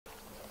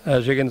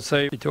As you can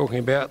see, we're talking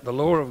about the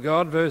law of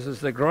God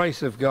versus the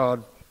grace of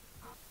God.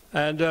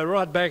 And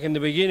right back in the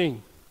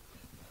beginning,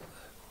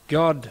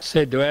 God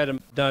said to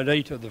Adam, don't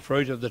eat of the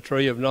fruit of the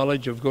tree of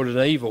knowledge of good and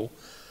evil.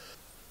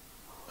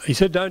 He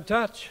said, don't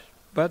touch,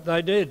 but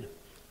they did.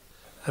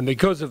 And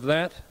because of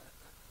that,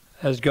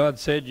 as God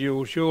said, you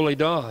will surely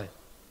die.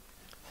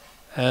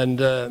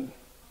 And it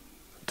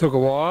took a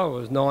while,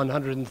 it was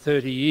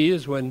 930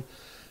 years when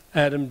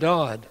Adam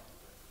died,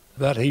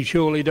 but he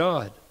surely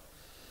died.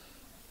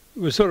 It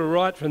was sort of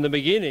right from the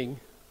beginning,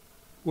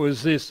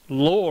 was this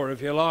law,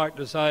 if you like,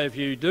 to say if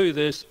you do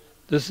this,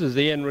 this is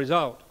the end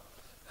result.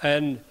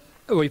 And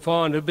we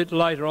find a bit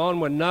later on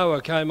when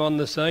Noah came on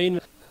the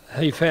scene,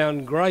 he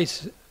found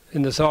grace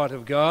in the sight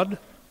of God.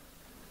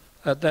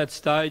 At that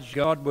stage,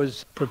 God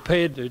was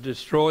prepared to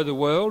destroy the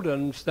world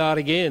and start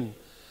again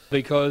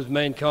because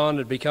mankind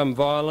had become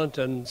violent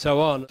and so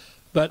on.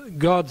 But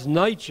God's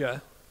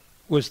nature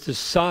was to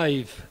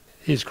save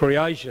his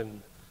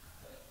creation.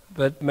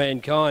 But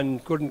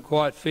mankind couldn't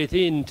quite fit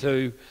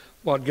into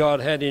what God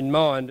had in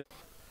mind.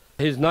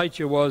 His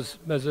nature was,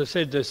 as I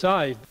said, to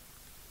save.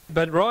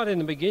 But right in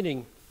the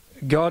beginning,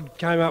 God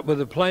came up with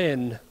a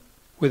plan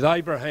with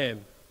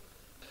Abraham.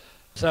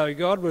 So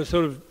God was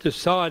sort of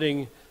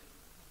deciding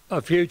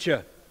a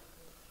future.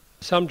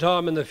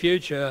 Sometime in the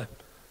future,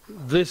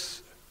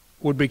 this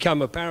would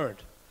become apparent,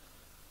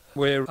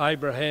 where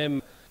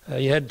Abraham,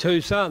 he had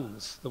two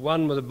sons. The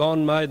one was a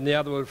bondmaid and the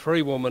other was a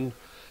free woman.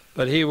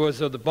 But he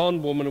was of the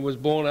bondwoman who was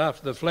born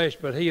after the flesh,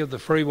 but he of the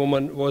free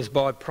woman was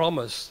by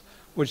promise,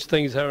 which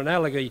things are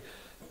analogy.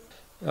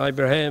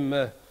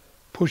 Abraham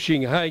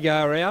pushing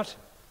Hagar out.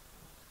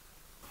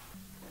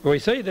 We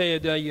see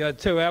there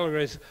two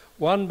allegories,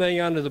 one being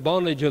under the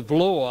bondage of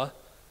law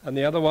and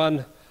the other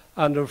one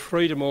under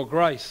freedom or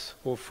grace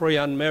or free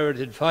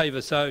unmerited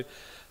favour. So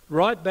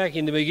right back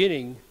in the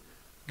beginning,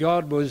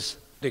 God was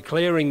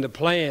declaring the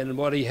plan and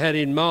what he had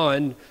in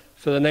mind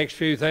for the next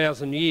few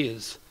thousand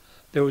years.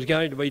 There was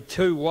going to be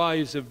two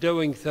ways of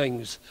doing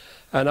things,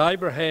 and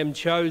Abraham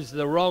chose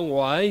the wrong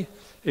way.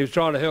 He was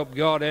trying to help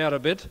God out a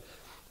bit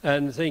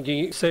and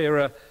thinking,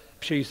 Sarah,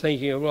 she's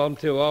thinking, well, I'm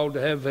too old to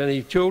have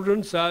any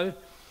children, so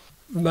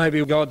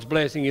maybe God's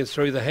blessing is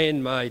through the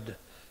handmaid.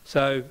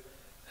 So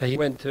he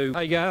went to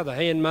Hagar, the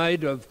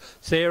handmaid of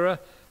Sarah,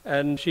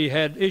 and she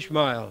had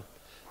Ishmael.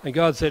 And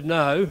God said,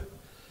 no,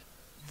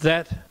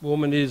 that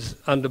woman is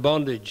under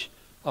bondage.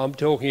 I'm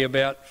talking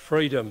about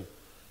freedom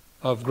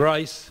of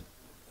grace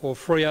or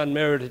free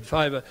unmerited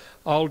favour.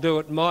 I'll do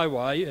it my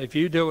way. If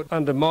you do it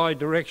under my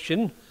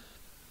direction,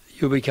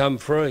 you'll become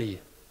free.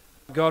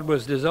 God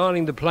was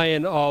designing the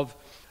plan of,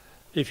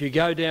 if you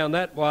go down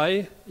that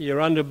way, you're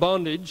under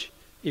bondage.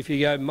 If you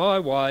go my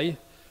way,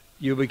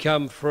 you'll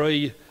become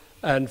free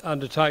and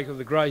undertake of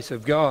the grace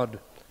of God.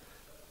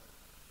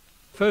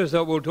 First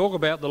up, we'll talk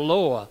about the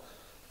law.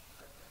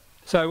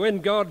 So when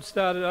God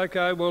started,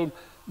 okay, well,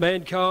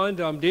 mankind,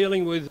 I'm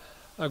dealing with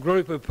a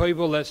group of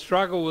people that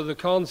struggle with the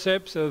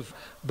concepts of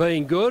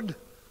being good,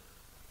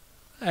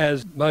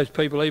 as most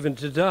people even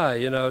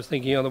today. You know, I was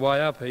thinking on the way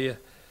up here,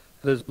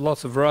 there's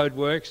lots of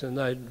roadworks and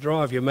they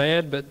drive you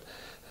mad, but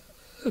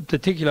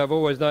particularly I've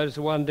always noticed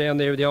the one down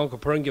there at the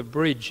Onkaparinga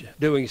Bridge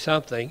doing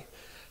something,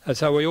 and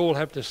so we all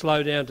have to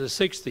slow down to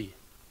 60.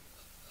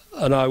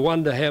 And I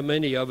wonder how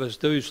many of us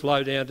do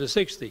slow down to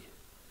 60.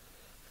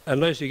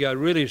 Unless you go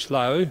really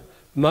slow,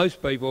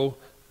 most people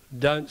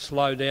don't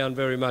slow down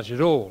very much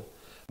at all,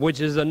 which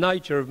is the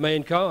nature of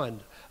mankind.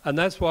 And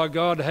that's why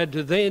God had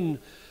to then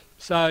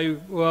say,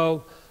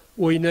 well,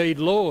 we need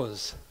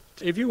laws.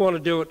 If you want to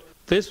do it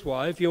this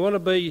way, if you want to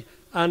be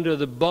under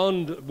the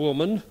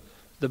bondwoman,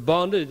 the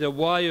bond is a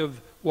way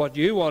of what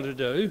you want to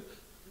do,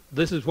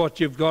 this is what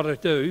you've got to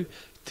do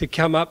to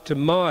come up to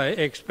my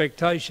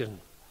expectation.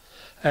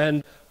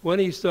 And when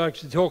he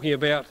starts talking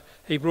about,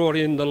 he brought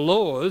in the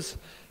laws,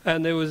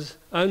 and there was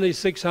only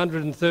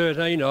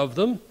 613 of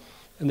them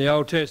in the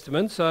Old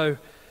Testament, so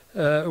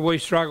we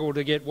struggle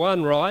to get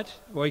one right.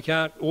 We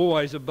can't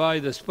always obey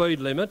the speed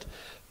limit.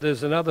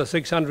 There's another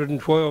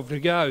 612 to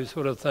go,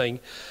 sort of thing.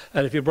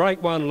 And if you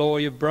break one law,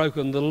 you've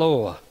broken the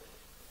law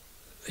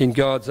in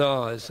God's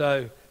eyes.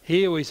 So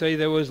here we see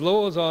there was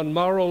laws on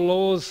moral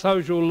laws,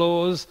 social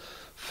laws,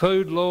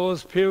 food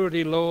laws,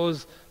 purity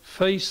laws,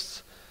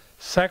 feasts,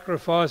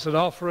 sacrifice and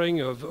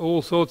offering of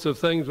all sorts of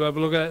things we'll have a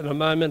look at in a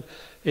moment,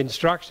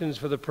 instructions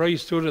for the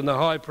priesthood and the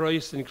high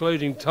priest,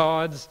 including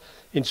tithes,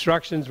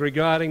 instructions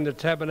regarding the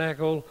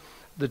tabernacle,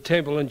 the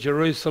temple in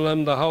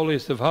Jerusalem, the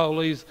holiest of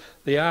holies,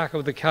 the Ark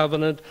of the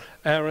Covenant,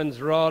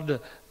 Aaron's rod,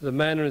 the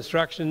manner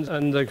instructions,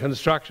 and the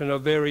construction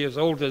of various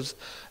altars.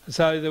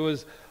 So there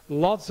was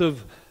lots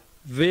of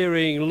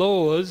varying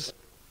laws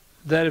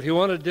that if you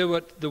want to do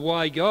it the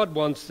way God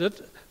wants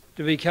it,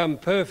 to become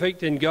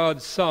perfect in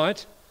God's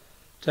sight,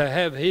 to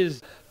have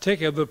his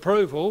tick of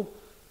approval,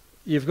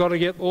 you've got to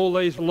get all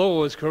these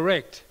laws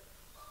correct.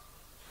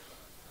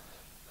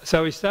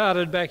 So we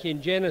started back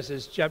in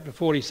Genesis chapter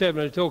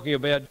 47, talking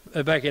about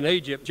back in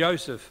Egypt,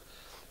 Joseph,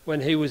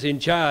 when he was in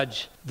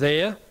charge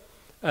there.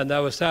 and they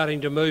were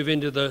starting to move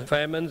into the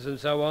famines and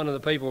so on, and the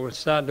people were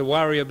starting to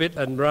worry a bit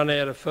and run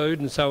out of food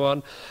and so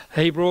on.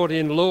 He brought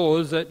in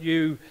laws that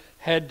you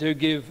had to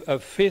give a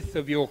fifth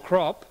of your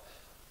crop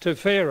to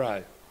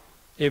Pharaoh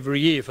every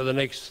year for the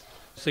next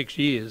 6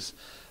 years,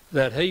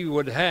 that he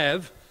would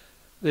have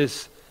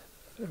this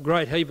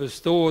great heap of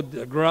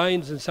stored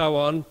grains and so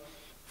on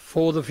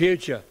for the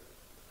future.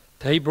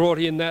 He brought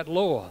in that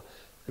law.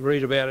 We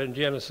read about it in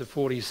Genesis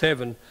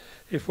 47.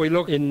 If we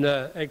look in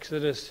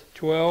Exodus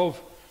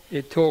 12,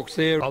 it talks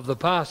there of the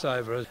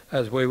Passover,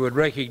 as we would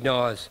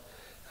recognise,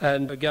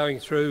 and going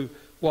through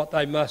what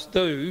they must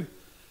do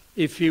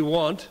if you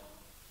want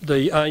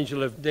the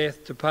angel of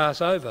death to pass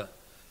over.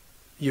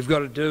 You've got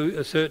to do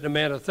a certain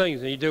amount of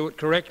things, and you do it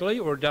correctly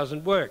or it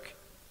doesn't work.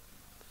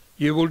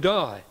 You will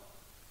die.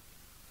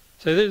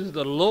 So this is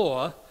the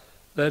law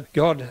that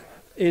God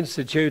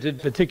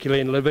instituted,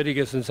 particularly in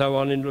Leviticus and so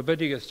on. In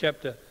Leviticus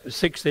chapter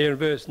 6 there in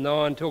verse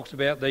 9 talks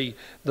about the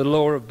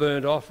law of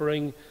burnt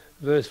offering.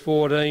 Verse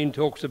 14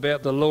 talks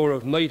about the law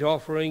of meat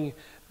offering.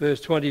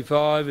 Verse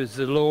 25 is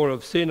the law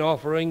of sin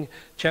offering.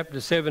 Chapter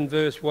 7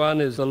 verse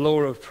 1 is the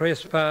law of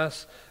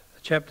trespass.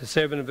 Chapter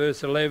 7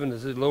 verse 11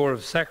 is the law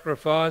of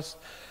sacrifice.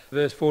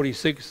 Verse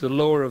 46 the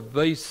law of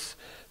beasts.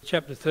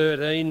 Chapter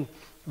 13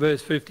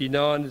 verse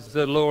 59 is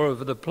the law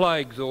of the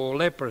plagues or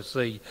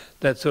leprosy,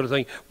 that sort of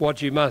thing,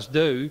 what you must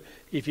do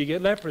if you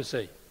get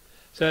leprosy.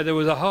 So there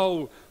was a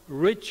whole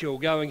ritual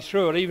going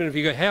through it. Even if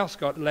your house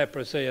got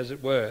leprosy, as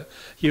it were,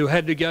 you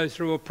had to go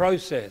through a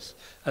process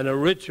and a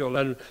ritual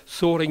and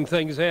sorting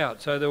things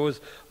out. So there was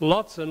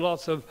lots and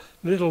lots of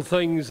little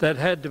things that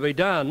had to be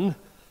done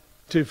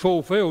to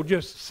fulfil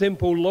just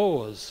simple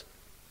laws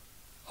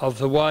of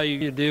the way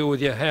you deal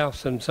with your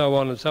house and so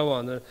on and so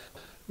on.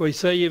 We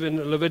see even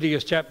in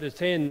Leviticus chapter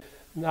 10,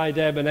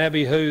 Nadab and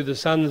Abihu, the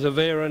sons of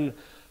Aaron,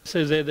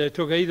 says there they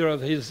took either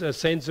of his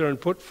censer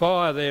and put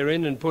fire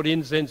therein and put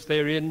incense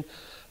therein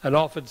and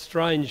offered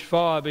strange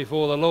fire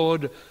before the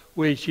Lord,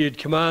 which he had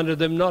commanded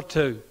them not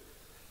to.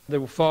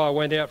 The fire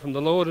went out from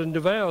the Lord and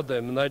devoured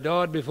them, and they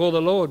died before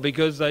the Lord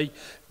because they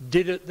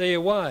did it their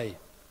way.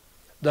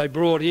 They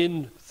brought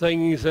in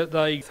things that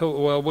they thought,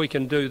 well, we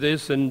can do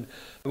this and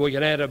we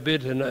can add a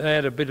bit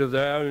of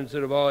their own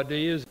sort of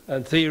ideas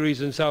and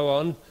theories and so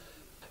on.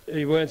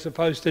 You weren't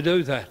supposed to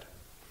do that.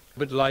 A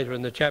bit later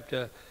in the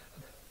chapter,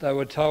 they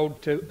were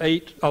told to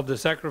eat of the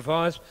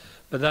sacrifice,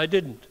 but they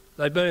didn't.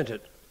 They burnt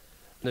it.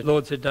 The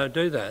Lord said, don't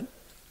do that.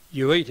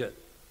 You eat it,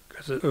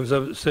 because it was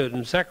a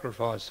certain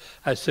sacrifice,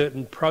 a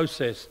certain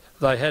process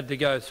they had to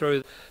go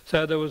through.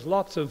 So there was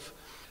lots of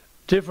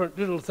different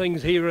little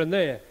things here and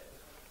there.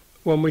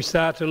 When we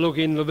start to look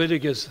in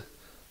Leviticus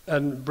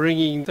and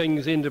bringing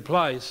things into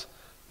place,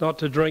 not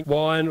to drink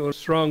wine or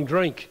strong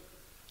drink,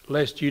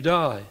 lest you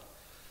die.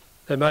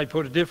 They may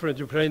put a difference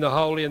between the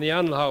holy and the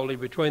unholy,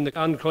 between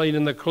the unclean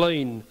and the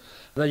clean,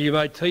 that you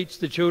may teach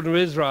the children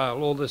of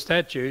Israel all the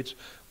statutes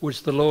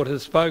which the Lord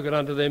has spoken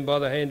unto them by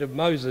the hand of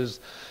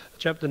Moses.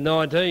 Chapter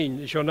 19,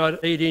 you shall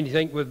not eat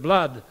anything with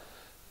blood.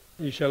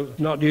 You shall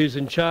not use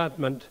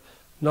enchantment,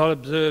 not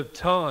observe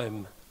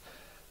time.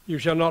 You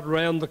shall not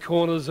round the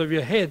corners of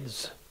your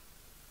heads.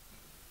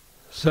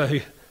 So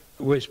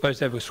we're supposed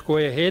to have a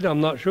square head. I'm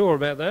not sure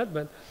about that,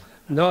 but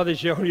neither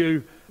shall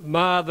you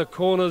mar the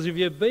corners of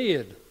your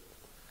beard.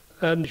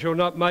 And shall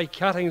not make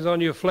cuttings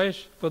on your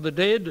flesh for the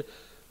dead,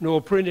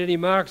 nor print any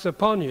marks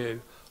upon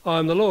you. I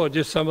am the Lord,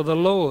 just some of the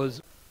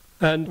laws.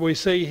 And we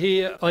see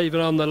here,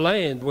 even on the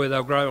land where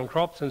they're growing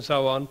crops and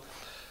so on,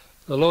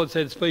 the Lord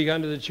said, speak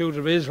unto the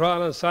children of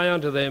Israel and say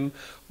unto them,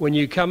 when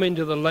you come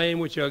into the land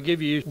which I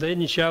give you,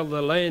 then shall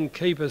the land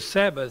keep a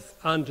Sabbath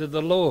unto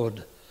the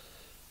Lord.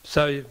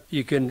 So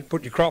you can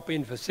put your crop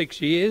in for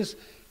 6 years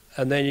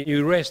and then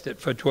you rest it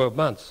for 12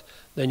 months.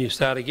 Then you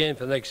start again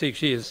for the next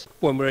 6 years.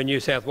 When we were in New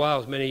South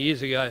Wales many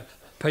years ago,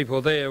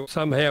 people there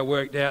somehow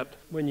worked out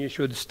when you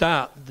should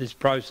start this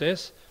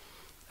process,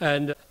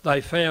 and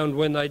they found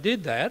when they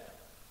did that,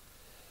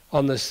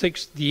 on the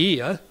 6th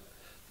year,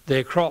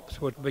 their crops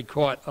would be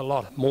quite a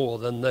lot more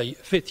than the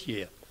 5th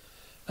year.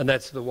 And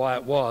that's the way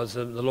it was.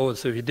 And the Lord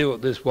said, if you do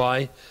it this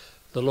way,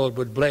 the Lord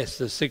would bless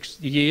the 6th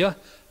year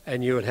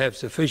and you would have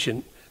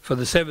sufficient for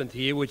the 7th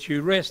year, which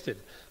you rested.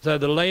 So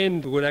the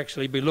land would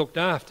actually be looked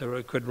after.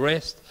 It could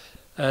rest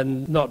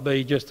and not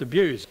be just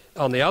abused.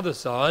 On the other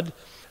side,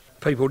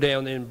 people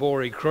down there in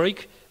Borey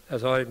Creek,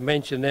 as I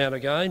mentioned now and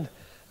again,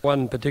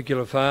 one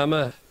particular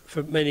farmer,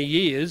 for many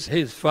years,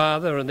 his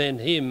father and then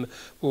him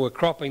were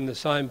cropping the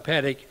same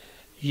paddock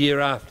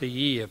year after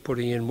year,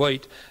 putting in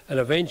wheat, and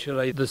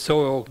eventually the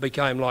soil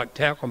became like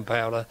talcum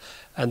powder,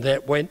 and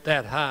that went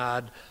that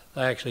hard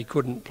they actually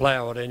couldn't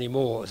plough it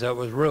anymore, so it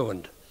was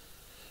ruined.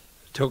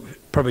 It took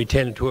probably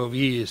 10 or 12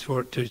 years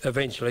for it to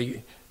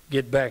eventually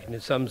get back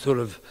into some sort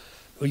of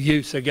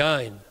use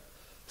again.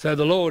 So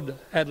the Lord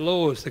had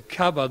laws to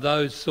cover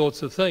those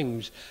sorts of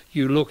things.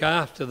 You look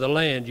after the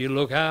land, you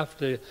look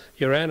after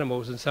your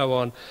animals and so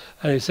on.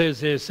 And it says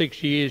there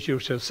 6 years you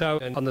shall sow,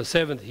 and on the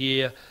 7th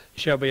year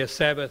shall be a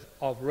Sabbath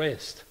of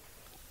rest.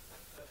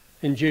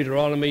 in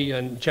Deuteronomy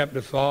and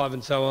chapter 5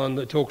 and so on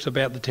that talks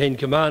about the 10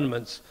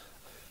 Commandments.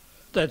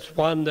 That's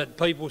one that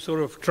people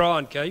sort of try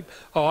and keep.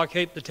 Oh, I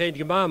keep the 10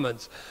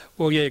 Commandments.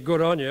 Well, yeah,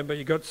 good on you, but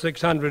you've got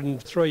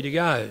 603 to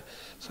go,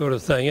 sort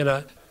of thing, you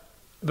know.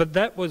 But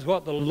that was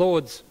what the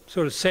Lord's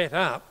sort of set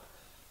up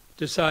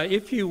to say,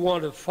 if you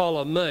want to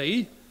follow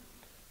me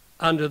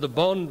under the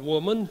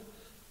bondwoman,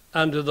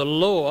 under the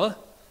law,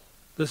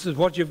 this is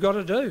what you've got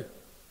to do.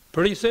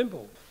 Pretty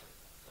simple.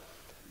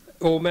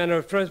 All manner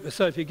of trespass.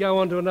 So if you go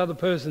onto another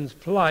person's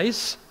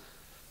place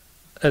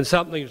and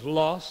something's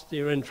lost,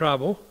 you're in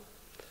trouble.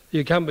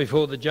 You come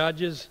before the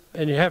judges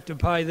and you have to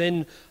pay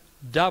then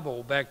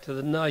double back to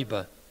the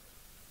neighbour.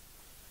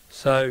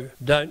 So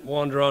don't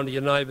wander onto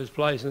your neighbour's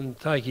place and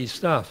take his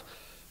stuff.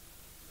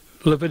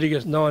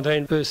 Leviticus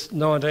 19 verse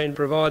 19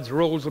 provides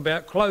rules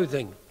about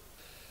clothing,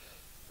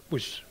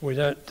 which we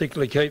don't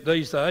particularly keep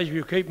these days. If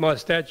you keep my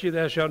statute,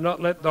 thou shalt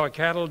not let thy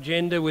cattle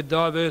gender with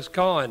diverse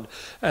kind.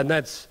 And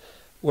that's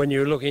when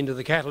you look into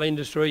the cattle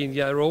industry, and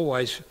there are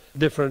always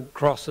different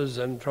crosses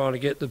and trying to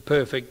get the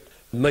perfect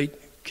meat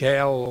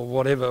cow or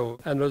whatever.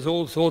 And there's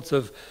all sorts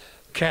of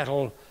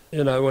cattle,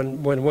 you know,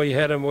 when we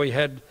had them, we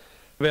had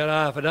about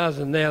half a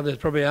dozen. Now there's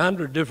probably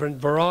 100 different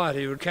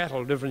variety of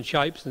cattle, different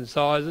shapes and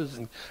sizes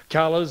and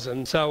colours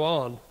and so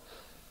on.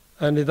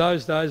 And in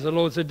those days the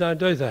Lord said, don't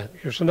do that.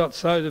 You shall not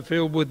sow the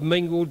field with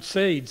mingled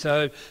seed.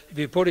 So if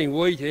you're putting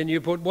wheat in, you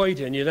put wheat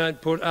in, you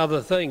don't put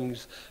other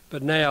things.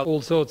 But now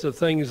all sorts of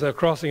things are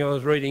crossing. I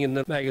was reading in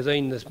the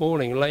magazine this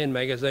morning, Land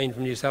magazine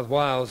from New South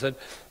Wales, that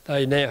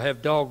they now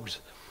have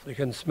dogs that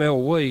can smell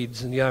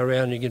weeds and go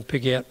around and you can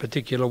pick out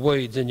particular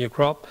weeds in your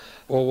crop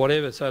or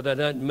whatever, so they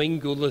don't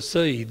mingle the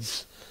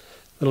seeds.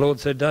 The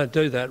Lord said, don't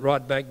do that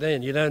right back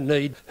then. You don't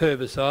need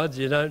herbicides,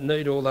 you don't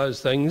need all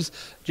those things,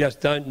 just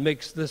don't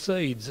mix the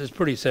seeds. It's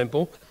pretty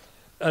simple.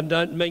 And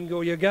don't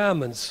mingle your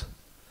garments,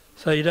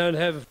 so you don't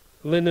have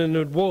linen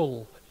and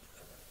wool.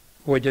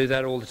 We do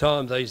that all the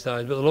time these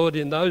days, but the Lord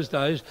in those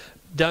days,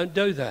 don't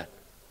do that.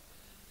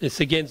 It's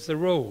against the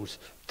rules.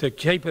 To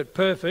keep it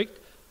perfect,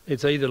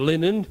 it's either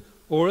linen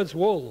or it's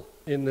wool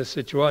in this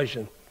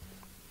situation.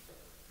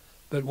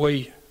 But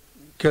we,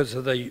 because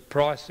of the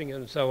pricing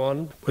and so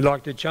on, we'd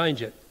like to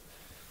change it.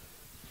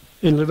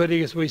 In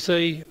Leviticus we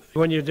see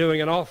when you're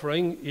doing an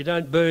offering, you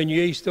don't burn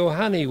yeast or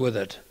honey with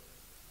it.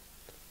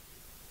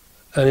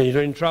 And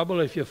you're in trouble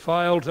if you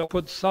fail to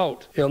put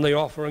salt on the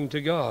offering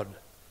to God.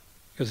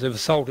 Because if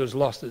salt has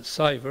lost its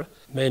savour,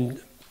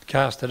 men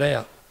cast it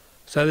out.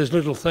 So there's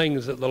little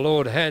things that the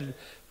Lord had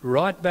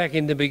right back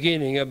in the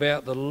beginning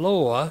about the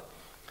law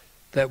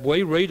that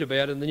we read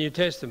about in the New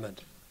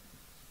Testament.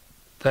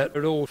 That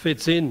it all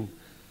fits in,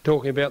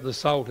 talking about the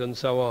salt and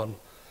so on.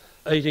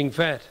 Eating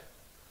fat.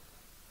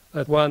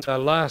 That one's a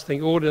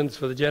lasting ordinance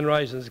for the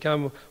generations to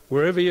come.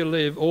 Wherever you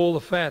live, all the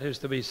fat is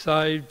to be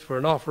saved for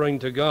an offering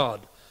to God.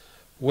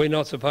 We're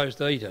not supposed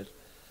to eat it.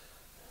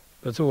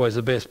 But it's always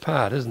the best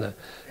part, isn't it?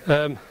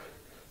 You're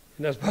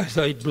not supposed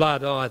to eat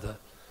blood either.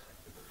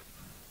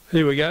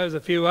 Here we go, there's a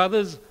few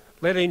others.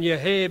 Letting your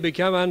hair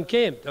become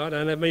unkempt. I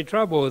don't have any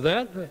trouble with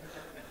that.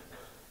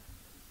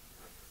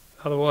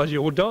 Otherwise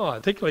you will die.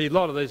 Particularly a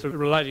lot of these are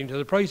relating to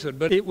the priesthood.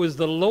 But it was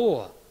the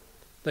law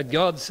that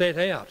God set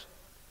out.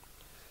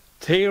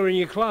 Tearing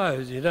your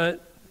clothes. You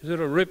don't sort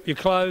of rip your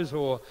clothes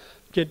or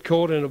get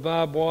caught in a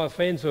barbed wire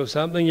fence or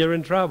something, you're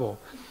in trouble.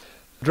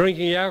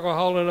 Drinking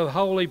alcohol in a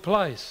holy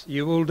place,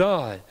 you will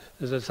die.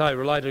 As I say,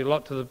 related a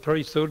lot to the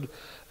priesthood.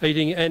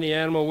 Eating any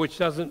animal which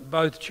doesn't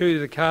both chew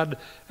the cud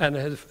and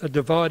has a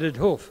divided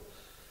hoof.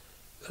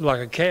 Like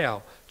a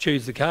cow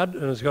chews the cud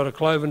and has got a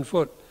cloven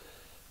foot.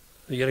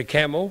 You get a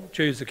camel,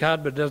 chews the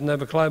cud but doesn't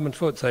have a cloven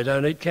foot, so you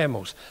don't eat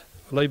camels.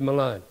 Leave them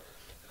alone.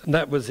 And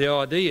that was the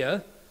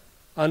idea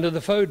under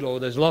the food law.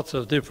 There's lots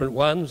of different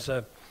ones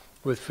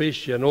with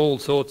fish and all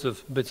sorts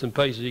of bits and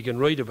pieces you can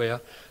read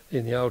about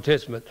in the Old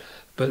Testament,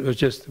 but it was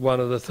just one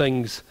of the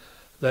things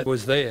that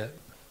was there.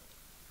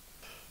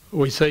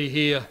 We see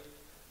here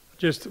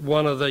just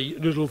one of the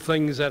little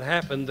things that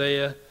happened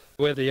there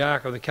where the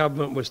Ark of the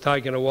Covenant was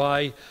taken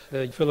away.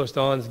 The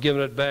Philistines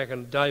given it back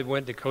and David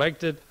went to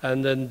collect it,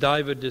 and then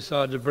David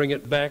decided to bring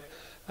it back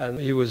and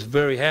he was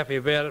very happy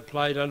about it,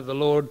 played unto the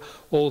Lord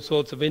all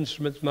sorts of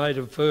instruments made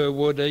of fir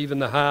wood, even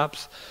the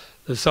harps,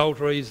 the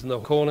psalteries and the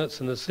cornets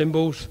and the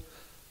cymbals.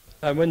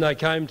 And when they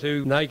came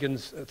to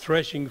Nachon's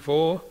threshing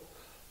floor,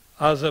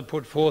 Uzzah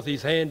put forth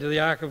his hand to the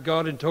ark of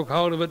God and took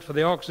hold of it, for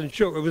the oxen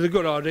shook. It was a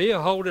good idea,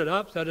 hold it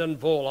up so it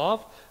doesn't fall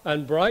off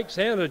and break.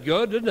 Sounded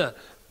good, didn't it?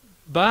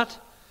 But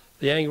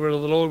the anger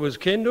of the Lord was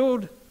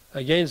kindled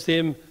against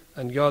him,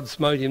 and God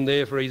smote him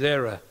there for his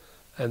error.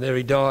 And there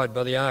he died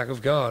by the ark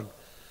of God.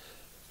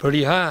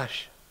 Pretty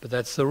harsh, but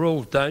that's the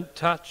rule. Don't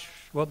touch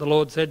what the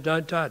Lord said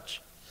don't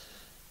touch.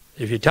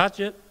 If you touch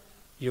it,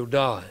 you'll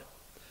die.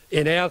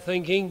 In our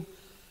thinking,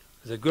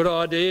 it's a good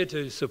idea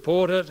to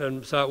support it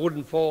and so it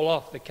wouldn't fall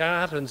off the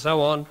cart and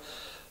so on.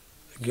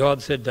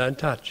 God said don't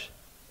touch.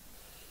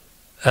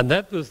 And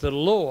that was the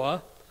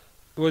law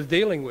he was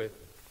dealing with.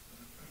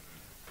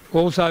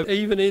 Also,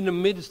 even in the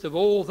midst of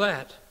all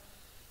that,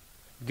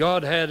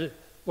 God had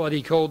what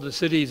he called the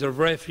cities of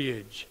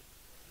refuge.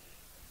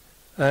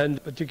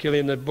 And particularly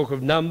in the book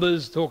of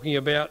Numbers, talking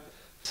about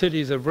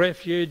cities of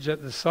refuge,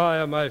 that the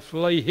slayer may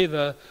flee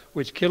hither,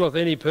 which killeth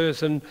any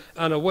person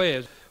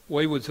unawares.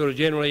 We would sort of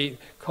generally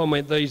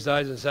comment these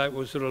days and say it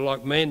was sort of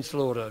like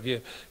manslaughter. If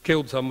you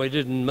killed someone you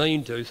didn't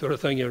mean to, sort of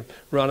thing, you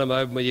run them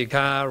over with your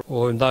car,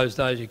 or in those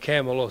days your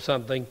camel or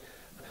something,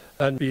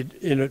 and you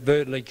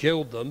inadvertently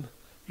killed them,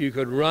 you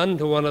could run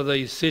to one of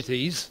these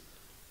cities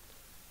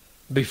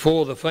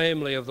before the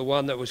family of the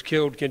one that was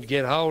killed could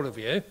get hold of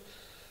you.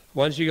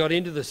 Once you got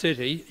into the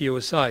city, you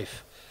were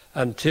safe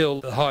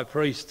until the high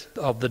priest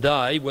of the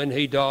day, when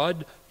he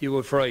died, you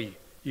were free.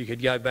 You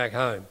could go back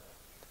home.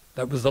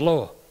 That was the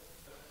law.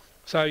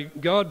 So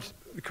God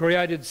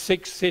created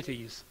 6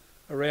 cities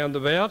around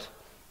about.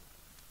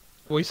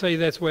 We see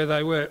that's where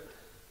they were.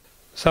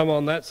 Some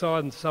on that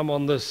side and some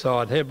on this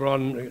side.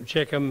 Hebron,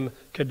 Shechem,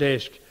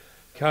 Kadesh,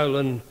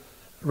 Colon,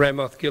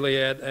 Ramoth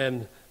Gilead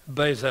and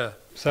Bezer.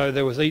 So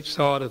there was each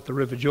side of the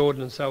River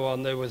Jordan and so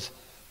on. There was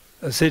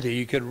a city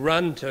you could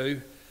run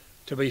to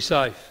be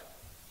safe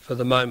for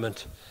the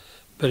moment.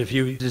 But if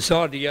you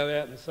decided to go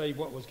out and see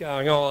what was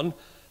going on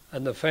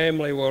and the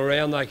family were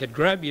around, they could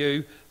grab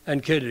you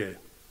and kill you.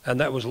 And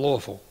that was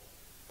lawful.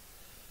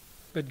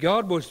 But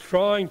God was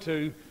trying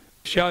to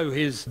show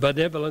his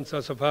benevolence, I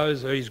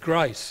suppose, or his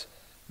grace.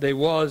 There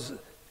was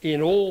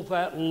in all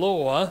that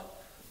law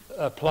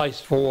a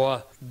place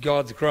for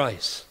God's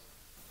grace.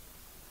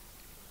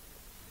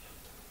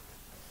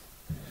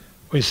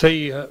 We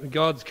see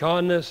God's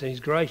kindness,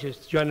 his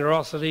gracious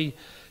generosity,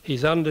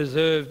 his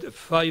undeserved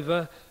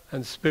favour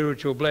and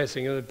spiritual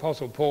blessing. And the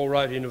Apostle Paul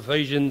wrote in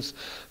Ephesians,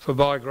 "For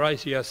by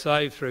grace you are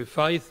saved through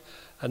faith,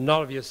 and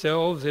not of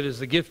yourselves. It is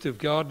the gift of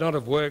God, not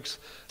of works."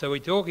 So we're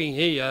talking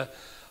here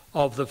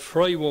of the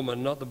free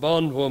woman, not the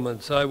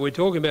bondwoman. So we're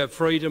talking about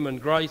freedom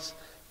and grace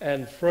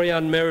and free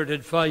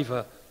unmerited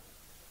favour.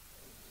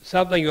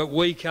 Something that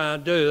we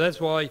can't do. That's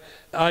why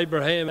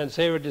Abraham and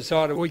Sarah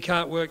decided, we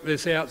can't work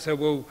this out,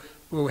 so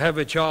we'll have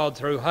a child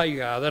through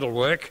Hagar. That'll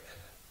work.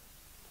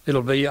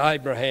 It'll be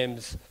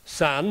Abraham's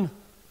son.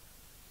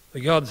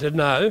 But God said,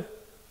 no,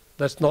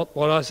 that's not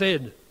what I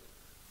said.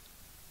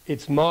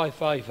 It's my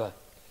favour.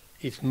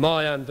 It's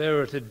my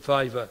unmerited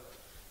favour,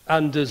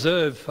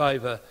 undeserved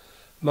favour,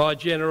 my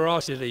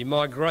generosity,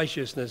 my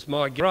graciousness,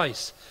 my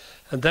grace.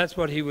 And that's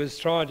what he was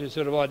trying to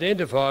sort of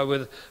identify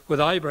with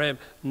Abraham.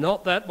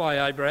 Not that way,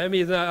 Abraham.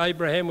 Even though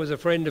Abraham was a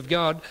friend of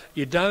God,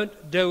 you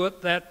don't do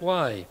it that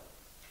way.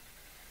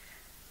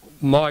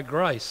 My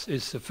grace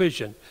is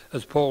sufficient,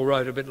 as Paul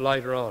wrote a bit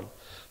later on,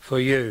 for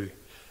you.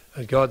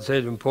 And God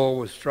said, and Paul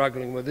was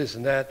struggling with this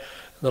and that,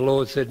 and the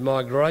Lord said,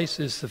 my grace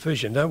is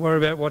sufficient. Don't worry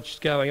about what's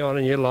going on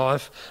in your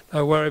life.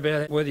 Don't worry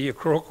about whether you're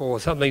crook or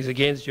something's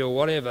against you or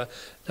whatever.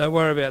 Don't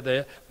worry about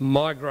that.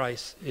 My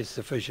grace is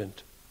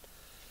sufficient.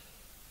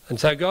 And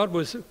so God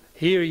was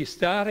here, he's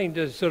starting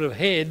to sort of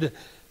head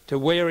to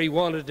where he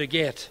wanted to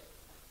get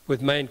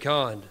with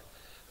mankind.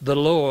 The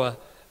law,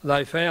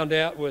 they found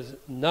out, was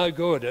no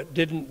good. It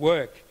didn't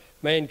work.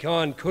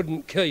 Mankind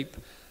couldn't keep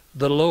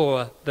the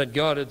law that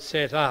God had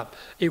set up.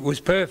 It was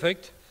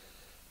perfect,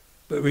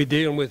 but we're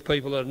dealing with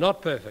people that are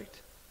not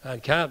perfect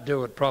and can't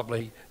do it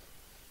properly.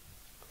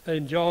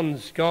 In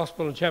John's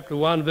Gospel in chapter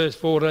 1 verse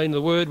 14,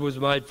 the Word was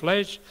made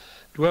flesh,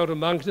 dwelt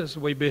amongst us,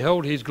 we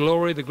beheld his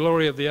glory, the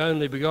glory of the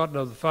only begotten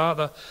of the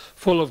Father,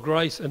 full of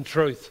grace and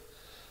truth.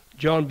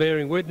 John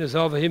bearing witness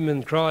of him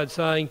and cried,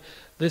 saying,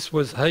 this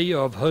was he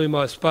of whom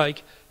I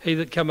spake. He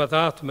that cometh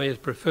after me is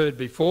preferred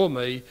before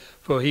me,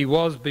 for he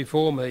was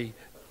before me.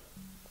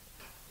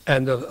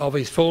 And of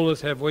his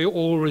fullness have we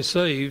all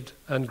received,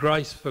 and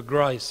grace for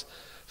grace.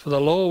 For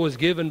the law was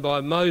given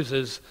by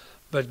Moses,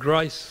 but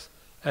grace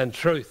and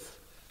truth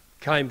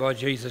came by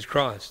Jesus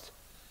Christ.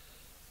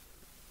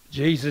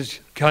 Jesus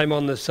came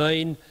on the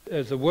scene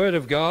as the Word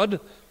of God.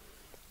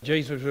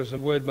 Jesus was the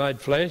Word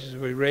made flesh, as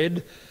we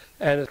read,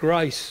 and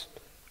grace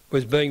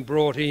was being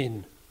brought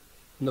in.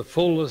 And the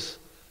fullness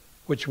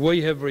which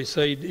we have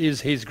received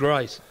is his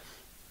grace.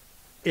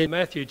 In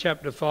Matthew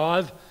chapter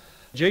 5,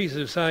 Jesus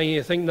is saying,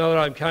 you think not that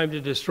I came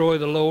to destroy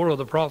the law or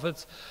the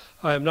prophets.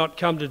 I am not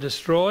come to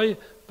destroy,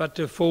 but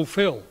to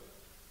fulfill.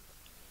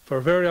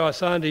 For verily I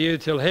say unto you,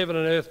 till heaven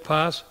and earth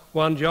pass,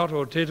 one jot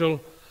or tittle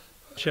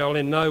shall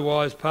in no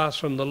wise pass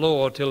from the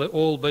law till it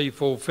all be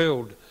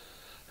fulfilled.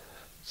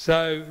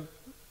 So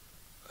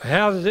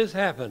how does this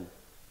happen?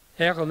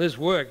 How can this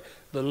work?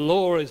 The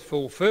law is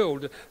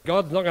fulfilled.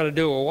 God's not going to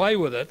do away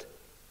with it.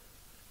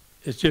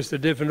 It's just a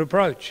different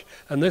approach.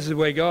 And this is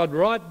where God,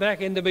 right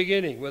back in the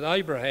beginning with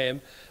Abraham,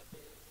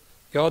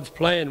 God's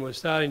plan was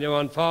starting to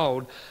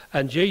unfold.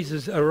 And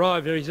Jesus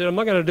arrived and he said, I'm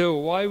not going to do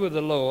away with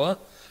the law.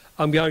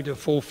 I'm going to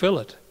fulfill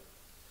it.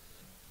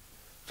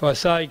 If I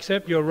say,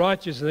 except your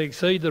righteousness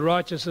exceed the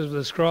righteousness of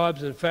the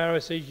scribes and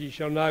Pharisees, you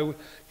shall no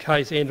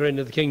case enter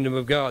into the kingdom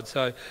of God.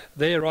 So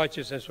their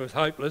righteousness was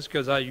hopeless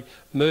because they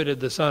murdered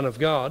the Son of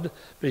God.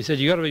 But he said,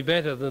 you've got to be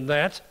better than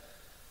that.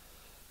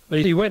 But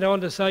he went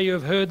on to say, you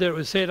have heard that it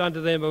was said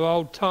unto them of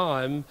old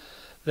time,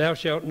 thou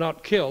shalt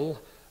not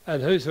kill,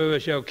 and whosoever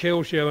shall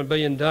kill shall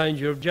be in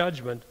danger of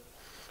judgment.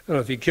 And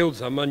if you killed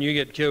someone, you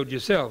get killed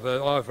yourself,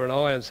 an eye for an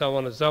eye, and so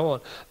on and so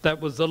on.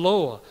 That was the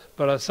law.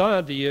 But I say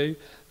unto you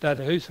that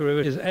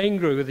whosoever is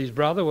angry with his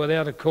brother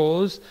without a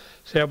cause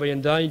shall be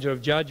in danger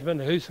of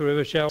judgment.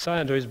 Whosoever shall say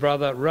unto his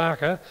brother,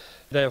 Raka,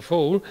 thou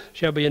fool,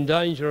 shall be in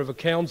danger of a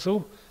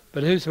council.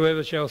 But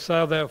whosoever shall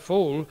say, thou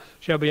fool,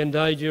 shall be in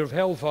danger of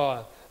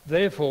hellfire.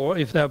 Therefore,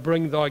 if thou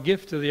bring thy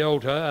gift to the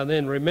altar, and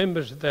then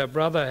rememberest that thy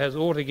brother has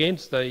aught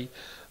against thee,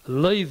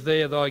 leave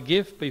there thy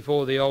gift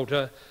before the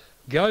altar,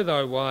 go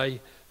thy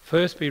way,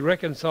 first be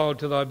reconciled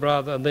to thy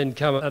brother, and then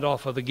come and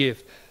offer the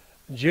gift.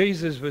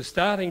 Jesus was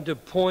starting to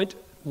point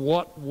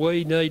what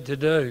we need to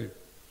do.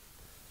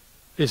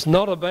 It's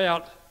not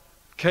about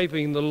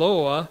keeping the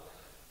law.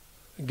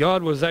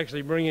 God was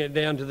actually bringing it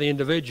down to the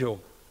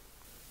individual.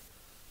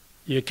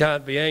 You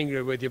can't be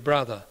angry with your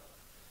brother.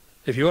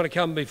 If you want to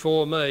come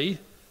before me,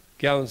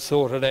 go and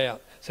sort it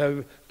out.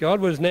 So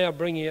God was now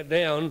bringing it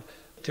down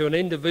to an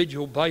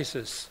individual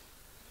basis,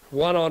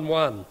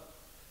 one-on-one,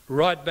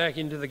 right back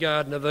into the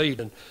Garden of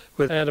Eden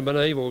with Adam and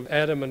Eve, or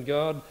Adam and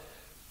God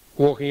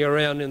walking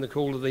around in the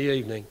cool of the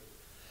evening.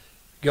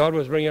 God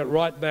was bringing it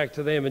right back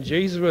to them, and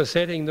Jesus was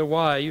setting the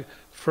way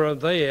from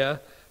there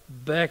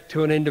back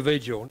to an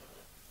individual.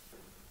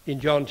 In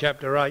John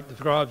chapter 8, the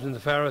scribes and the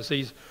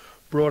Pharisees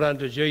brought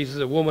unto Jesus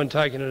a woman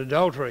taken in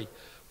adultery.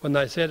 When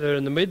they set her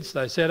in the midst,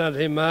 they said unto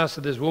him,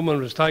 Master, this woman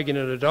was taken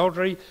in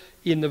adultery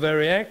in the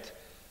very act.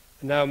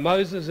 And now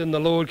Moses and the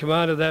Lord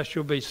commanded thou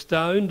shalt be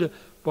stoned.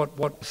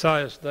 What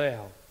sayest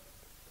thou?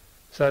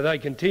 So they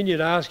continued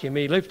to ask him.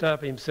 He lifted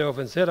up himself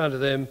and said unto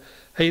them,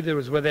 He that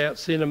is without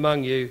sin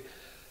among you,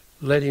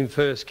 let him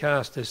first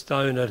cast a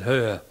stone at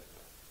her.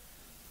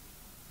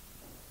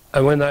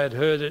 And when they had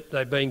heard it,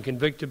 they being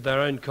convicted of their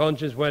own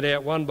conscience, went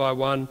out one by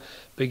one,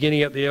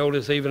 beginning at the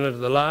eldest, even unto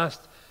the last.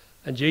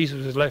 And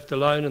Jesus was left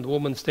alone, and the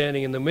woman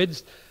standing in the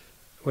midst.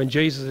 When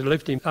Jesus had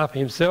lifted up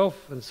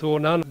himself, and saw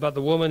none but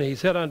the woman, he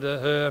said unto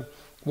her,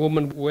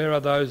 Woman, where are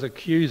those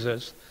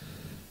accusers?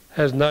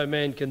 Has no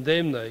man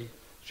condemned thee?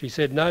 She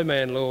said, No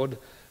man, Lord.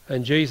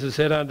 And Jesus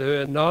said unto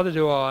her, Neither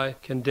do I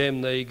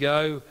condemn thee.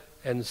 Go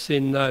and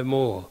sin no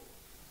more.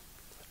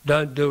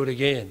 Don't do it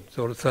again,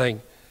 sort of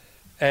thing.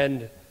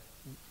 And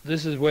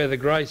this is where the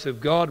grace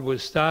of God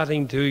was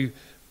starting to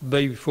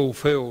be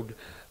fulfilled.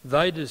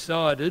 They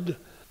decided,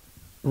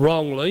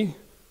 wrongly,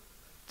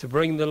 to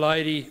bring the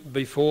lady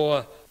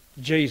before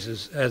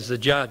Jesus as the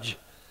judge.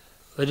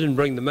 They didn't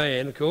bring the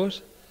man, of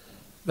course.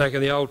 Back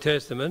in the Old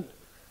Testament,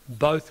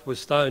 both were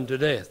stoned to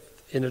death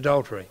in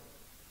adultery.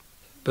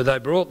 But they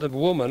brought the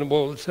woman.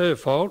 Well, it's her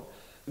fault.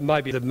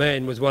 Maybe the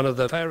man was one of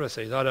the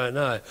Pharisees, I don't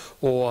know,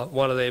 or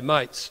one of their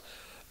mates.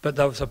 But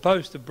they were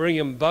supposed to bring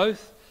them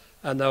both,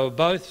 and they were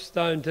both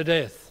stoned to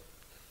death,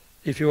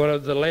 if you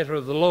wanted the letter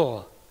of the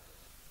law.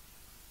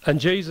 And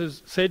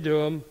Jesus said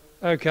to them,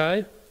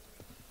 Okay,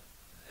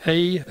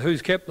 he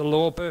who's kept the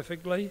law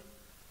perfectly,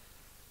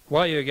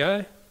 away you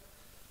go.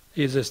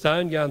 Here's a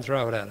stone, go and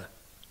throw it at her.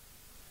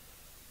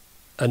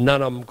 And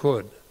none of them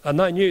could. And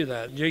they knew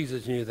that,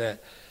 Jesus knew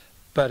that.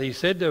 But he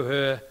said to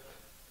her,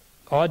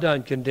 I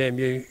don't condemn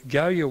you,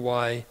 go your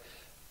way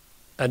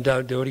and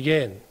don't do it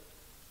again.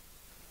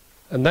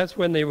 And that's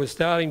when they were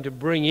starting to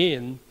bring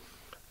in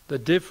the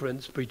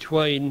difference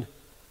between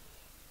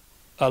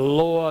a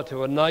law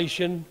to a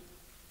nation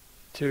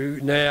to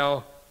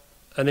now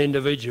an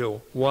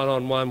individual,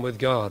 one-on-one with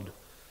God.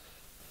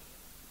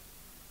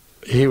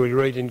 Here we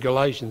read in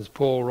Galatians,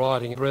 Paul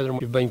writing, Brethren,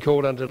 you've been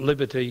called unto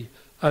liberty,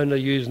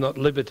 only use not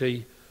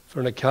liberty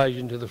for an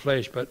occasion to the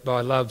flesh, but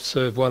by love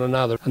serve one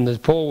another. And as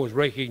Paul was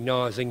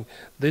recognising,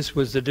 this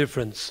was the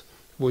difference.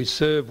 We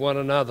serve one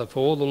another, for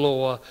all the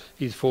law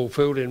is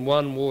fulfilled in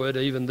one word,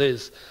 even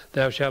this,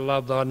 thou shalt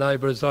love thy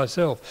neighbour as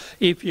thyself.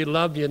 If you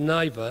love your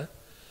neighbour,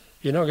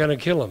 you're not going to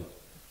kill them.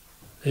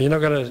 You're not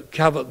going to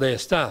covet their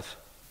stuff,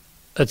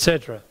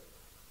 etc.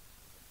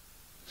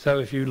 So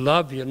if you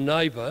love your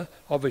neighbour,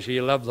 obviously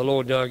you love the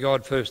Lord thy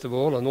God first of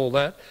all and all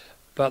that,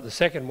 but the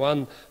second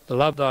one, the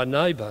love thy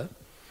neighbour,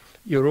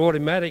 you're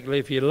automatically,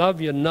 if you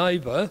love your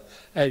neighbour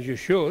as you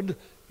should,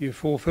 you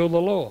fulfil the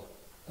law.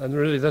 And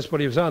really that's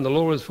what he was saying. The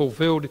law is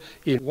fulfilled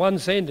in one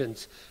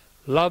sentence,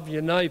 love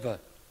your neighbour,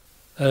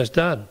 and it's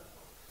done.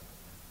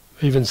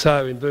 Even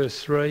so in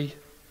verse 3,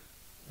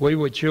 we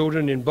were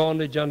children in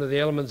bondage under the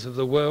elements of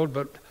the world,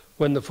 but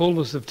when the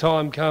fullness of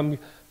time come,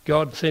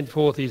 God sent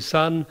forth his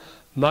Son,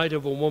 made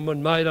of a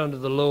woman, made under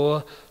the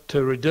law,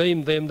 to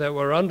redeem them that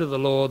were under the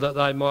law, that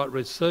they might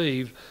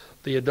receive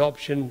the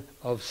adoption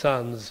of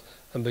sons.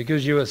 And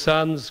because you are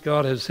sons,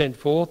 God has sent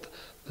forth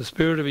the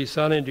Spirit of his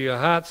Son into your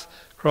hearts,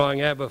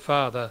 crying, Abba,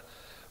 Father.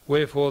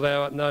 Wherefore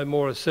thou art no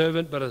more a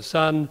servant, but a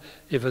son,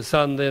 if a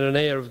son, then an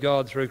heir of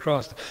God through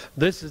Christ.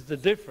 This is the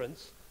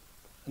difference,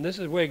 and this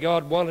is where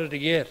God wanted to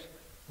get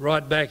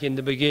right back in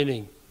the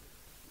beginning.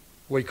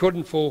 We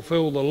couldn't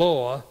fulfil the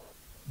law,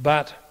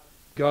 but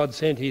God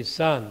sent his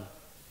Son,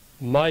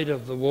 made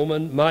of the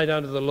woman, made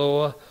under the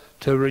law,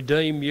 to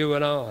redeem you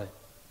and I,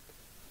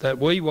 that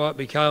we might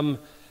become,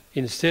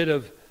 instead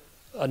of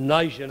a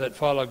nation that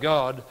follow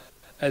God,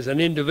 as an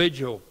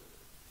individual,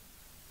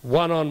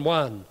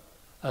 one-on-one,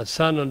 a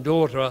son and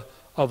daughter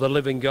of the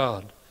living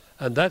God.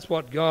 And that's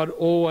what God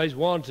always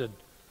wanted.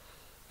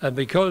 And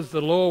because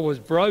the law was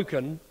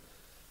broken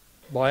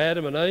by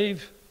Adam and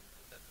Eve,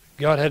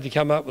 God had to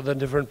come up with a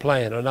different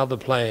plan, another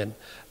plan.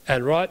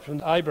 And right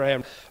from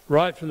Abraham,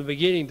 right from the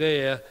beginning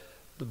there,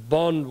 the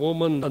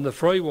bondwoman and the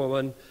free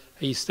woman,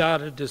 he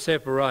started to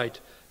separate.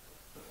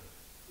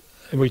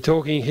 And we're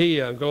talking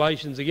here in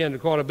Galatians again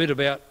quite a bit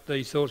about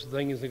these sorts of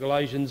things in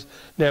Galatians.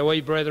 Now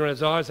we, brethren,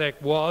 as Isaac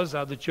was,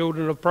 are the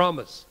children of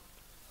promise,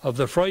 of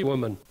the free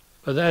woman.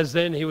 But as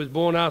then he was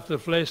born after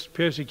the flesh,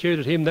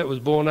 persecuted him that was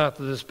born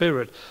after the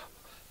spirit.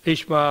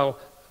 Ishmael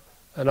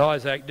and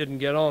Isaac didn't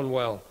get on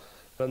well,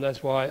 and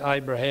that's why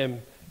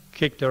Abraham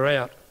kicked her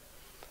out.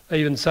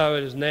 Even so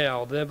it is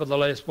now.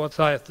 Nevertheless, what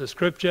saith the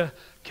Scripture?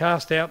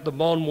 Cast out the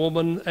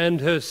bondwoman and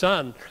her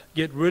son.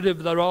 Get rid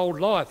of their old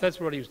life. That's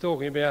what he was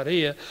talking about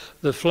here.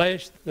 The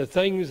flesh, the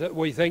things that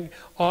we think,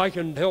 I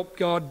can help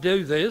God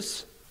do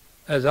this,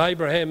 as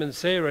Abraham and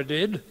Sarah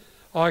did.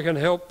 I can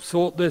help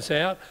sort this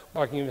out.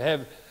 I can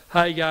have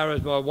Hagar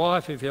as my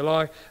wife, if you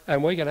like,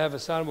 and we can have a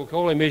son. We'll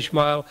call him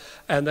Ishmael,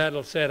 and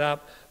that'll set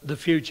up the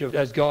future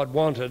as God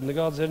wanted. And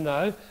God said,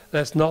 no,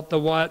 that's not the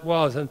way it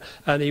was.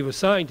 And he was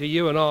saying to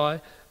you and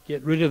I,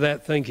 get rid of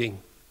that thinking.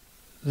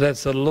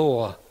 That's the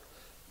law.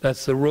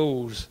 That's the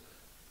rules.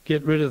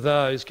 Get rid of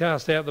those.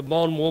 Cast out the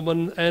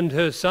bondwoman and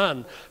her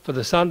son. For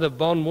the son of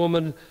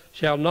bondwoman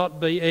shall not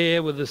be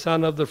heir with the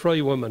son of the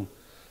free woman.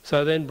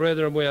 So then,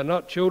 brethren, we are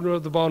not children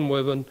of the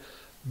bondwoman,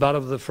 but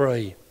of the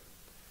free.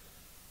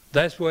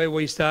 That's where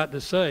we start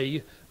to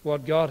see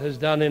what God has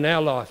done in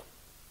our life.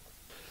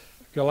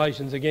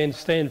 Galatians again,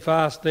 stand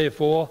fast,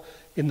 therefore,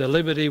 in the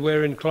liberty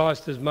wherein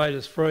Christ has made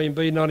us free, and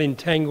be not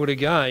entangled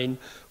again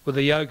with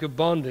the yoke of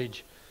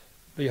bondage.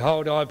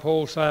 Behold, I,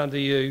 Paul, say unto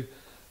you,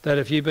 that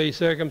if ye be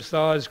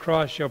circumcised,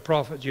 Christ shall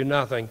profit you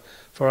nothing.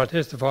 For I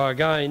testify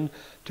again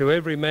to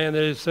every man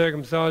that is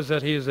circumcised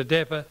that he is a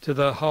debtor to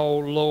the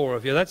whole law.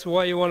 If that's the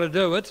way you want to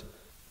do it,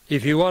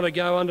 if you want to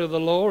go under the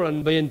law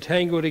and be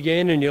entangled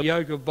again in your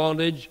yoke of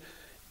bondage,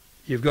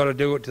 you've got to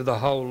do it to the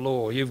whole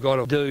law. You've got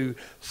to do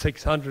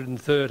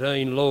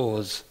 613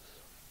 laws,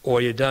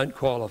 or you don't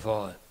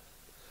qualify.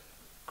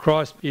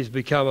 Christ is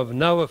become of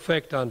no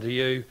effect unto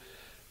you.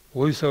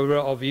 Whosoever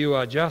of you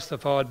are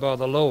justified by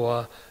the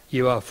law,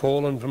 you are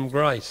fallen from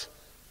grace.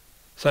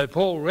 So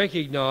Paul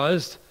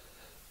recognised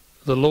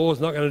the law's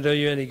not going to do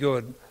you any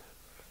good.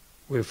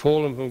 We've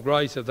fallen from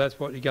grace if that's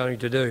what you're going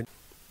to do.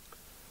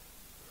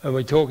 And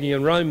we're talking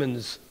in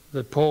Romans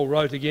that Paul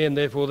wrote again,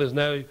 therefore there's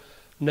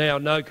now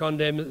no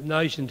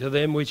condemnation to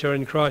them which are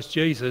in Christ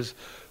Jesus,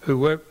 who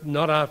work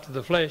not after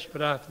the flesh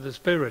but after the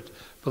Spirit.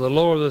 For the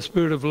law of the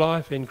Spirit of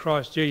life in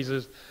Christ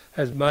Jesus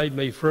has made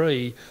me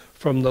free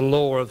from the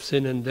law of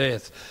sin and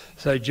death.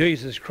 So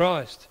Jesus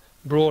Christ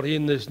brought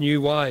in this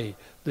new way,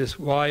 this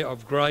way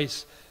of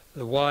grace,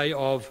 the way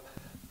of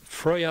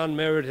free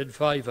unmerited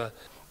favour.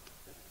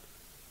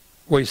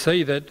 We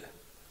see that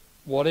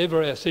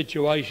whatever our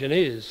situation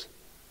is,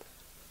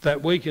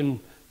 that we can,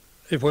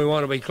 if we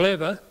want to be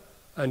clever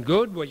and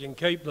good, we can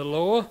keep the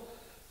law.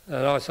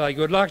 And I say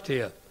good luck to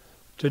you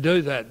to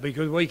do that,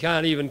 because we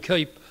can't even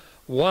keep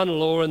one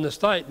law in the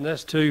state, and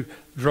that's to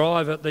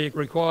drive at the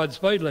required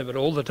speed limit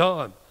all the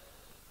time.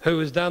 Who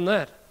has done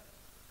that?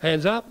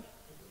 Hands up.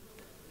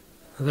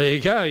 There you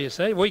go, you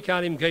see. We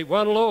can't even keep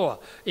one law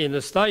in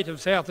the state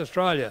of South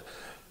Australia.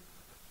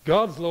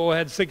 God's law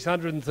had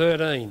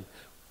 613.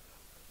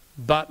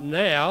 But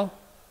now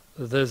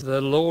there's the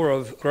law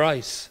of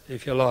grace,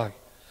 if you like.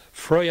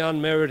 Free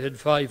unmerited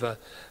favour.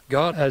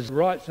 God has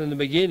right from the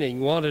beginning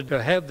wanted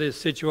to have this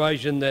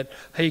situation that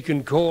he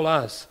can call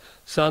us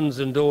sons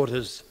and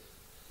daughters.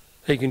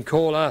 He can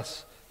call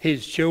us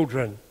his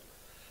children.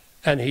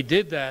 And he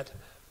did that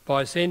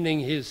by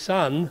sending his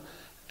son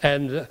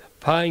and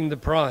paying the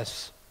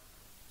price,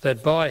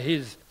 that by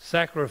his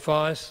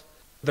sacrifice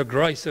the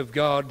grace of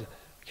God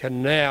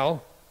can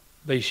now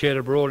be shed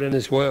abroad in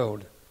this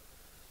world.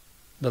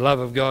 The love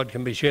of God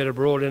can be shed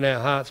abroad in our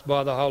hearts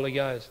by the Holy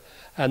Ghost.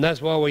 And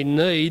that's why we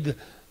need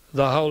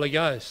the Holy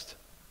Ghost.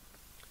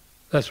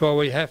 That's why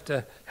we have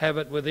to have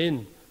it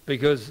within,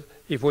 because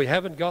if we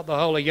haven't got the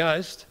Holy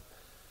Ghost,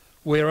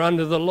 we're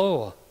under the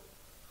law.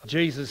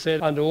 Jesus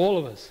said unto all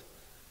of us,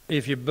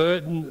 if you're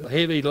burdened,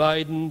 heavy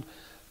laden,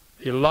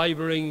 you're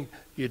labouring,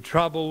 you're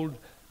troubled,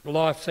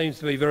 life seems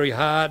to be very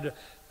hard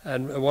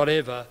and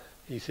whatever,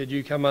 he said,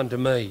 you come unto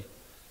me.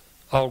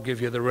 I'll give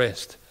you the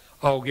rest.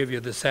 I'll give you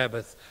the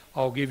Sabbath.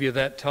 I'll give you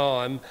that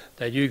time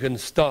that you can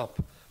stop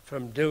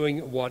from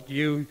doing what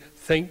you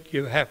think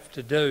you have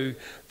to do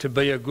to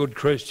be a good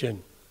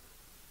Christian.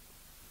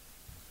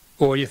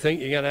 Or you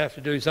think you're going to have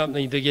to do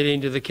something to get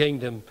into the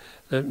kingdom,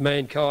 that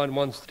mankind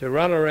wants to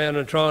run around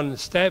and try and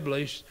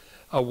establish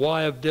a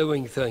way of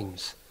doing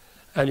things.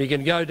 And you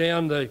can go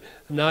down to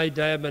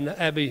Nadab and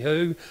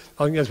Abihu,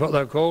 I think that's what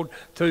they're called,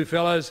 two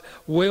fellows,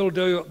 we'll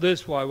do it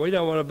this way. We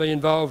don't want to be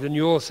involved in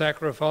your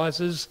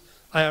sacrifices,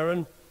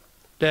 Aaron,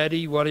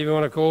 Daddy, whatever you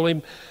want to call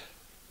him.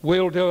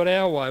 we'll do it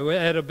our way, we'll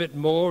add a bit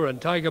more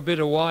and take a bit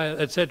away,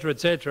 etc.,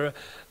 etc.,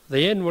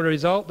 the end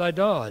result, they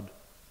died.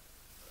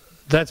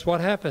 That's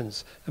what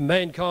happens. And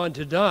mankind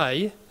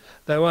today,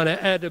 they want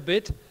to add a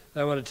bit,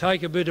 they want to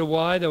take a bit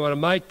away, they want to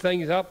make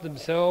things up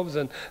themselves,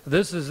 and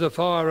this is the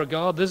fire of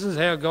God, this is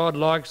how God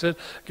likes it.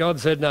 God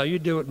said, no, you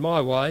do it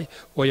my way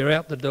or you're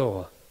out the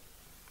door.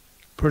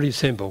 Pretty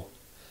simple.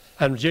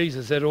 And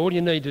Jesus said, all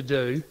you need to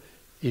do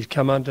is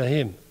come unto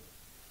him.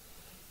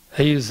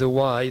 He is the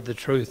way, the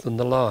truth and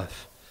the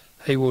life.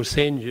 He will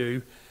send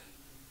you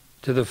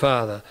to the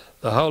Father.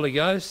 The Holy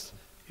Ghost,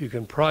 you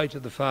can pray to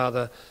the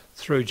Father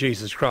through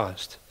Jesus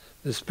Christ.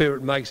 The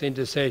Spirit makes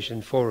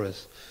intercession for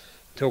us.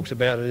 Talks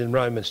about it in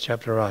Romans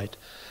chapter 8.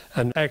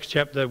 And Acts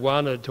chapter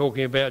 1 are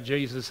talking about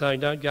Jesus saying,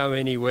 don't go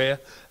anywhere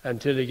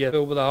until you get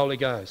filled with the Holy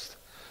Ghost.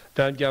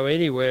 Don't go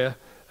anywhere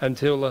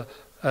until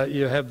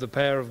you have the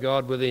power of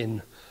God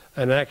within.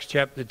 And Acts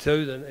chapter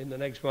 2, in the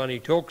next one, he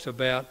talks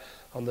about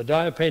on the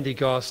day of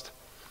Pentecost,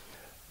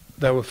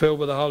 they were filled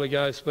with the Holy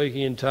Ghost,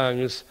 speaking in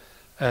tongues,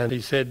 and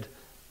he said,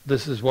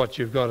 this is what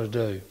you've got to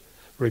do.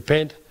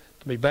 Repent,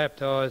 be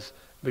baptised,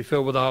 be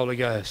filled with the Holy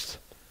Ghost.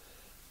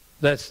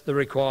 That's the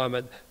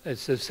requirement.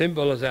 It's as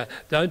simple as that.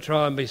 Don't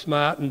try and be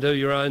smart and do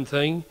your own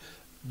thing.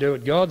 Do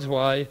it God's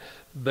way.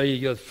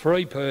 Be a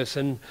free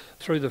person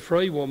through the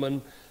free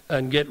woman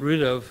and get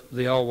rid of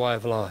the old way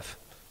of life.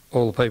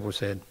 All the people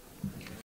said.